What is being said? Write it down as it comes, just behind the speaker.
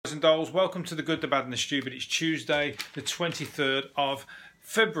and dolls, welcome to the Good, the Bad and the Stupid. It's Tuesday the 23rd of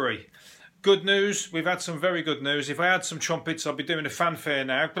February. Good news, we've had some very good news. If I had some trumpets, I'd be doing a fanfare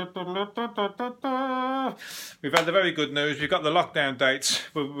now. We've had the very good news, we've got the lockdown dates.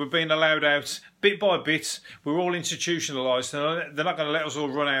 We're being allowed out bit by bit. We're all institutionalised. They're not going to let us all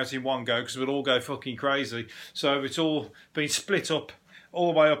run out in one go because we'll all go fucking crazy. So it's all been split up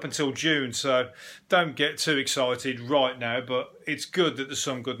all the way up until June, so don't get too excited right now, but it's good that there's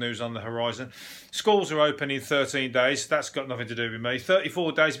some good news on the horizon. Schools are open in 13 days. That's got nothing to do with me.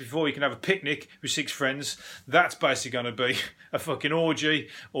 34 days before you can have a picnic with 6 friends. That's basically going to be a fucking orgy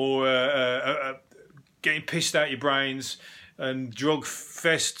or getting pissed out your brains and drug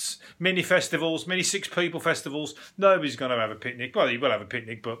fests, mini festivals, mini 6 people festivals. Nobody's going to have a picnic. Well, you will have a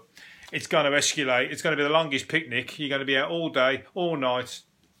picnic, but it's going to escalate. It's going to be the longest picnic. You're going to be out all day, all night.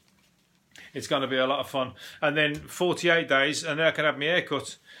 It's going to be a lot of fun. And then 48 days, and then I can have my hair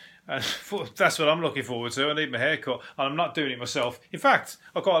cut. And that's what I'm looking forward to. I need my hair cut, and I'm not doing it myself. In fact,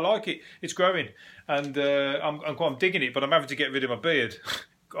 I quite like it. It's growing, and I'm digging it. But I'm having to get rid of my beard.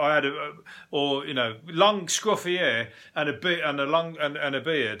 I had long scruffy hair and a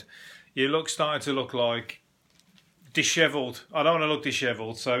beard. You starting to look like dishevelled. I don't want to look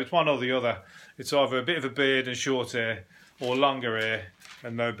dishevelled, so it's one or the other. It's either a bit of a beard and short hair, or longer hair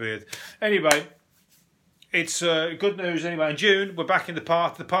and no beard. Anyway, it's good news. Anyway, in June we're back in the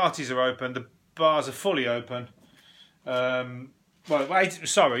park. The parties are open. The bars are fully open.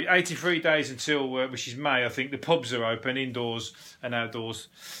 83 days until which is May. I think the pubs are open, indoors and outdoors.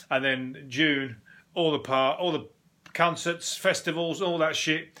 And then June, all the concerts, festivals, all that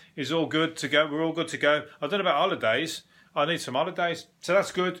shit is all good to go. We're all good to go. I don't know about holidays. I need some holidays, so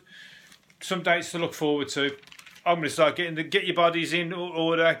that's good. Some dates to look forward to. I'm going to start get your bodies in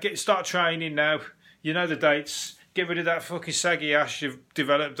order. Start training now. You know the dates. Get rid of that fucking saggy ass you've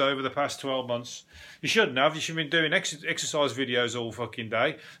developed over the past 12 months. You shouldn't have. You should have been doing exercise videos all fucking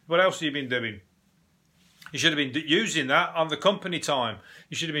day. What else have you been doing? You should have been using that on the company time.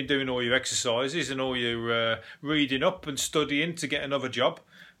 You should have been doing all your exercises and all your reading up and studying to get another job.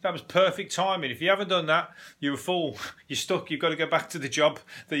 That was perfect timing. If you haven't done that, you're a fool. You're stuck. You've got to go back to the job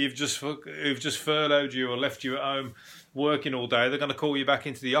that who've just furloughed you or left you at home working all day. They're going to call you back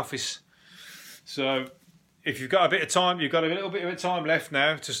into the office. So if you've got a bit of time, you've got a little bit of time left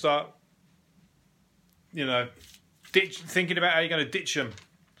now to start, thinking about how you're going to ditch them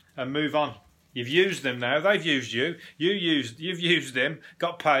and move on. You've used them now. They've used you. You've used them,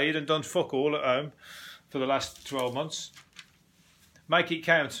 got paid and done fuck all at home for the last 12 months. Make it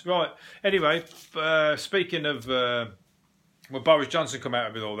count. Right. Anyway, speaking of... Boris Johnson come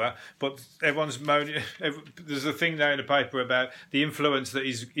out with all that, but everyone's moaning. There's a thing now in the paper about the influence that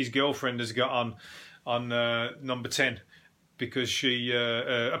his girlfriend has got on number 10, because she...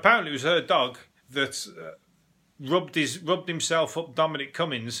 apparently it was her dog that... rubbed himself up Dominic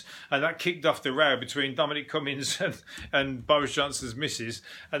Cummings, and that kicked off the row between Dominic Cummings and Boris Johnson's missus,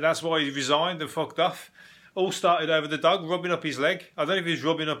 and that's why he resigned and fucked off. All started over the dog rubbing up his leg. I don't know if he was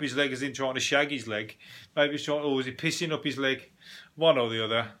rubbing up his leg as in trying to shag his leg. Maybe he's or was he pissing up his leg? One or the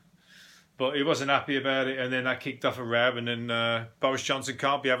other. But he wasn't happy about it, and then that kicked off a row, and then Boris Johnson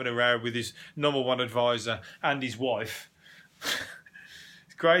can't be having a row with his number one advisor and his wife.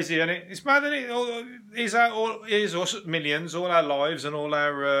 Crazy, isn't it? It's mad, isn't it? Here's us millions, all our lives and all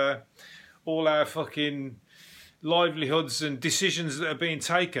our fucking livelihoods and decisions that are being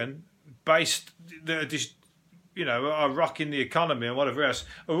taken are rocking the economy and whatever else,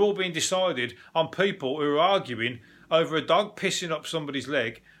 are all being decided on people who are arguing over a dog pissing up somebody's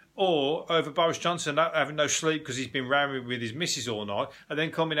leg, or over Boris Johnson not having no sleep because he's been rowing with his missus all night, and then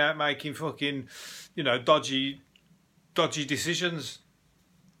coming out making fucking, dodgy decisions.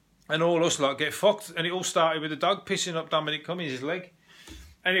 And all us get fucked. And it all started with the dog pissing up Dominic Cummings' leg.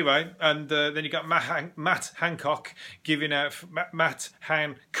 Anyway, and then you got Matt Hancock giving out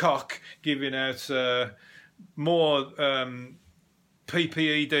more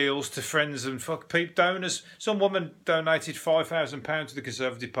PPE deals to friends and donors. Some woman donated £5,000 to the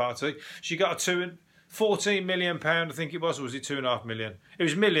Conservative Party. She got a £14 million, I think it was, or was it £2.5 million? It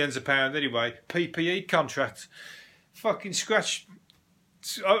was millions of pounds anyway. PPE contract. Fucking scratch.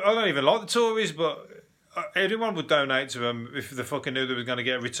 I don't even like the Tories, but anyone would donate to them if they fucking knew they were going to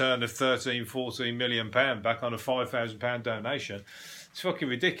get a return of £14 million back on a £5,000 donation. It's fucking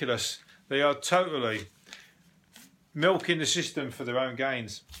ridiculous. They are totally milking the system for their own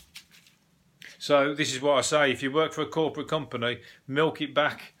gains. So this is what I say: if you work for a corporate company, milk it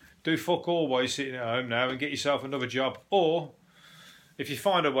back. Do fuck all while you're sitting at home now and get yourself another job. Or if you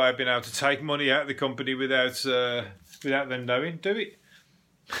find a way of being able to take money out of the company without them knowing, do it.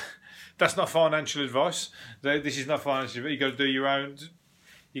 That's not financial advice. This is not financial advice. You got to do your own.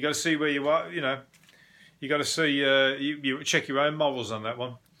 You got to see where you are. You know, you got to see. You check your own morals on that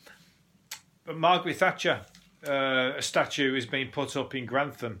one. But Margaret Thatcher, a statue is being put up in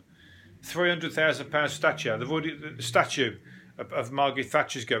Grantham. £300,000 statue. They've already the statue of Margaret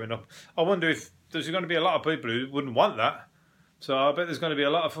Thatcher's going up. I wonder if there's going to be a lot of people who wouldn't want that. So I bet there's going to be a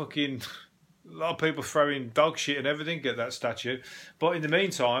lot of people throwing dog shit and everything at that statue. But in the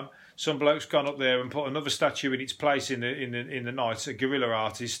meantime, some bloke's gone up there and put another statue in its place in the night, a guerrilla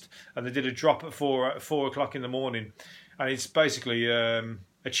artist, and they did a drop at 4 o'clock in the morning, and it's basically a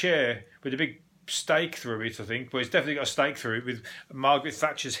chair with a big stake through it, I think, but it's definitely got a stake through it with Margaret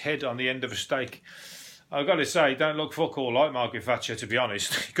Thatcher's head on the end of a stake. I've got to say, don't look fuck all like Margaret Thatcher, to be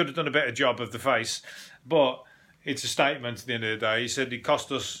honest. He could have done a better job of the face, but it's a statement at the end of the day. He said it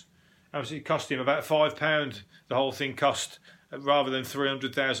cost him about £5. The whole thing cost, rather than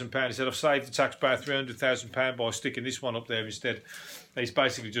 £300,000. He said, I've saved the taxpayer £300,000 by sticking this one up there instead. It's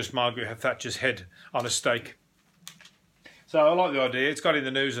basically just Margaret Thatcher's head on a stake. So I like the idea. It's got in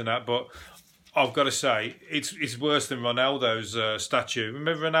the news and that, but I've got to say, it's worse than Ronaldo's statue.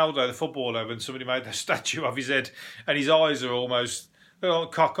 Remember Ronaldo, the footballer, when somebody made a statue of his head and his eyes are almost, they're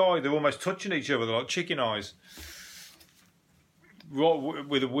like cock-eyed, they're almost touching each other, they're like chicken eyes.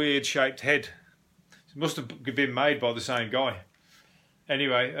 With a weird shaped head. It must have been made by the same guy.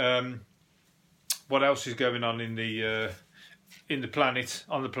 Anyway, what else is going on on the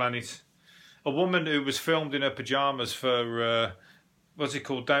planet? A woman who was filmed in her pyjamas for what's it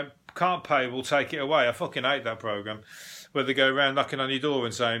called? Can't pay, we'll take it away. I fucking hate that program where they go around knocking on your door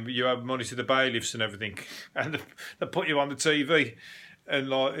and saying you have money to the bailiffs and everything, and they put you on the TV and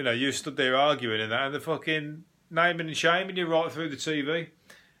like you stood there arguing and that, and the fucking naming and shaming you right through the TV.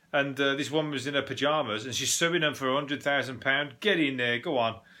 And this woman was in her pyjamas and she's suing them for £100,000. Get in there, go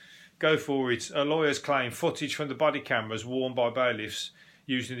on, go for it. Her lawyers claim footage from the body cameras worn by bailiffs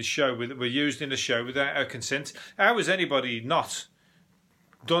were used in the show without her consent. How has anybody not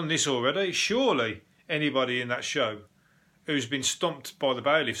done this already? Surely anybody in that show who's been stumped by the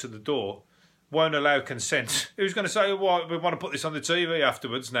bailiffs at the door won't allow consent. Who's going to say, well, we want to put this on the TV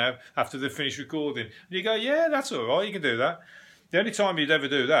afterwards now, after they've finished recording? And you go, yeah, that's all right, you can do that. The only time you'd ever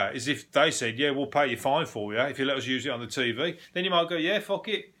do that is if they said, yeah, we'll pay you fine for you if you let us use it on the TV. Then you might go, yeah, fuck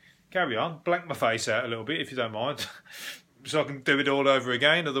it, carry on, blank my face out a little bit if you don't mind, so I can do it all over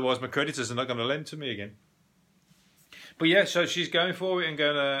again, otherwise my creditors are not going to lend to me again. But yeah, so she's going for it and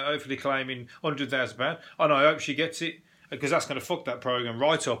going to hopefully claiming £100,000. And I hope she gets it, because that's going to fuck that programme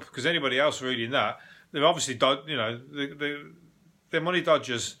right up. Because anybody else reading that, they're obviously, they're money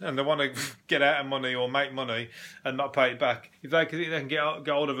dodgers and they want to get out of money or make money and not pay it back. If they can get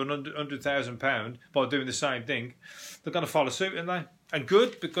hold of £100,000 by doing the same thing, they're going to follow suit, aren't they? And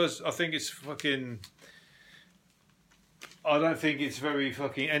good, because I think it's fucking... I don't think it's very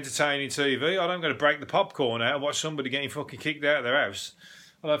fucking entertaining TV. I don't go to break the popcorn out and watch somebody getting fucking kicked out of their house.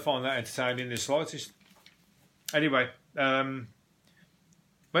 I don't find that entertaining in the slightest. Anyway, when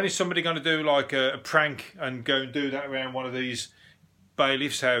is somebody going to do like a prank and go and do that around one of these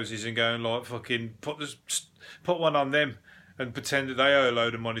bailiffs' houses and go and like fucking put one on them and pretend that they owe a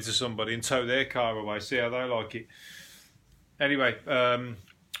load of money to somebody and tow their car away, see how they like it. Anyway,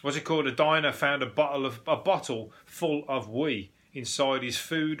 what's it called? A diner found a bottle full of wee inside his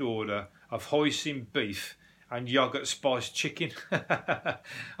food order of hoisin beef and yogurt spiced chicken.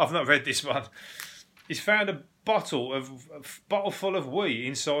 I've not read this one. He's found a bottle full of wee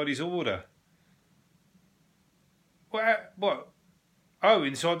inside his order. What? Oh,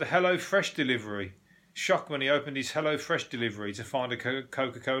 inside the Hello Fresh delivery. Shocked when he opened his Hello Fresh delivery to find a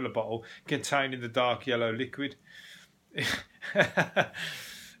Coca-Cola bottle containing the dark yellow liquid.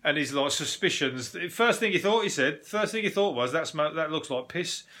 And his like suspicions. First thing he thought was that looks like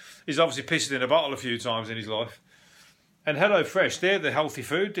piss. He's obviously pissed in a bottle a few times in his life. And Hello Fresh, they're the healthy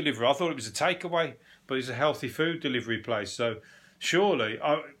food delivery. I thought it was a takeaway, but it's a healthy food delivery place. So surely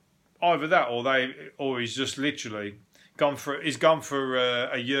either that or he's just literally gone for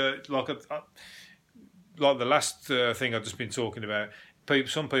a year like the last thing I've just been talking about.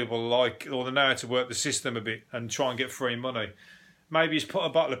 Some people they know how to work the system a bit and try and get free money. Maybe he's put a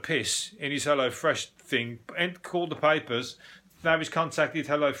bottle of piss in his Hello Fresh thing and called the papers. Now he's contacted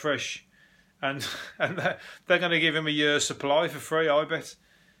Hello Fresh, and they're going to give him a year's supply for free. I bet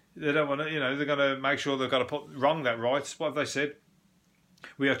they don't want to. They're going to make sure they've got to put wrong that right. What have they said?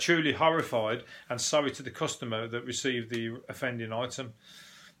 We are truly horrified and sorry to the customer that received the offending item.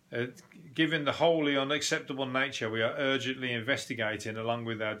 Given the wholly unacceptable nature, we are urgently investigating, along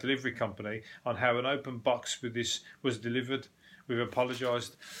with our delivery company, on how an open box with this was delivered. We've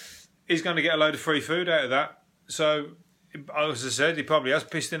apologised. he's going to get a load of free food out of that. So, as I said, he probably has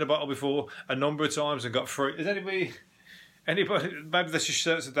pissed in a bottle before a number of times and got free. Is anybody? Maybe let's just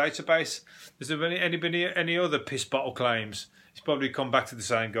search the database. Is there any other piss bottle claims? He's probably come back to the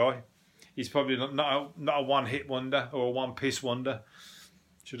same guy. He's probably not a one-hit wonder or a one-piss wonder,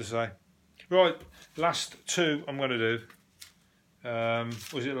 should I say. Right, last two I'm going to do.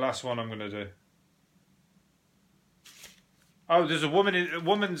 Was it the last one I'm going to do? Oh, there's a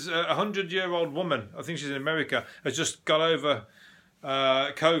woman's 100-year-old woman, I think she's in America, has just got over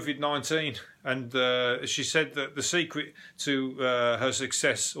COVID-19, and she said that the secret to her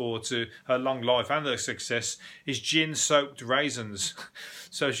success, or to her long life and her success, is gin-soaked raisins.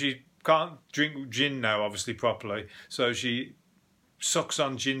 So she can't drink gin now, obviously, properly. So she sucks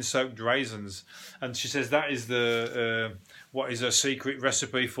on gin-soaked raisins, and she says that is the what is her secret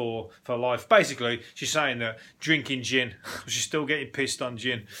recipe for life. Basically, she's saying that drinking gin, she's still getting pissed on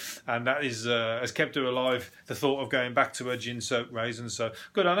gin, and that is has kept her alive. The thought of going back to her gin-soaked raisins. So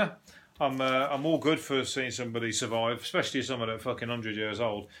good on her. I'm all good for seeing somebody survive, especially someone at fucking 100 years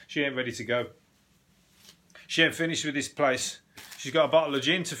old. She ain't ready to go. She ain't finished with this place. She's got a bottle of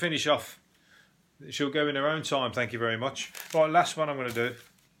gin to finish off. She'll go in her own time, thank you very much. Right, last one I'm going to do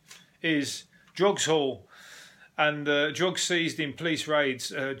is drugs haul. And drugs seized in police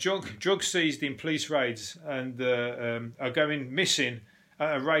raids. Drugs seized in police raids and are going missing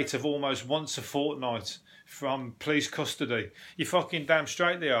at a rate of almost once a fortnight from police custody. You fucking damn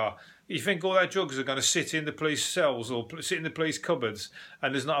straight they are. You think all their drugs are going to sit in the police cells or sit in the police cupboards,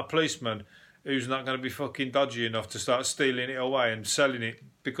 and there's not a policeman who's not going to be fucking dodgy enough to start stealing it away and selling it,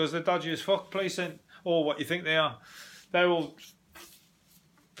 because they're dodgy as fuck, police ain't all what you think they are. They're all...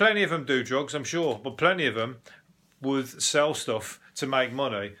 Plenty of them do drugs, I'm sure, but plenty of them would sell stuff to make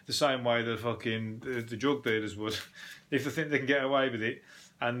money the same way the fucking the drug dealers would, if they think they can get away with it.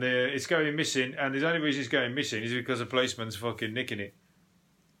 And it's going missing, and the only reason it's going missing is because a policeman's fucking nicking it.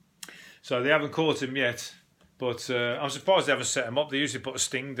 So they haven't caught him yet. But I'm surprised they haven't set them up. They usually put a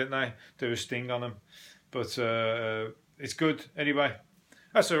sting, didn't they? Do a sting on them. But it's good anyway.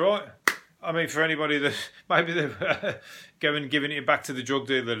 That's all right. I mean, for anybody that maybe they're going and giving it back to the drug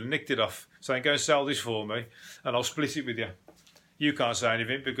dealer that nicked it off, saying, "Go and sell this for me, and I'll split it with you." You can't say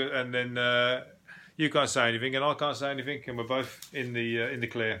anything, and then you can't say anything, and I can't say anything, and we're both in the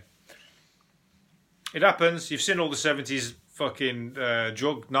clear. It happens. You've seen all the 70s fucking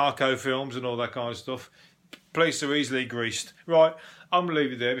drug narco films and all that kind of stuff. Police are easily greased. Right, I'm going to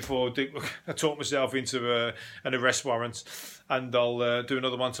leave it there before I talk myself into an arrest warrant, and I'll do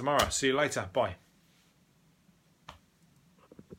another one tomorrow. See you later. Bye.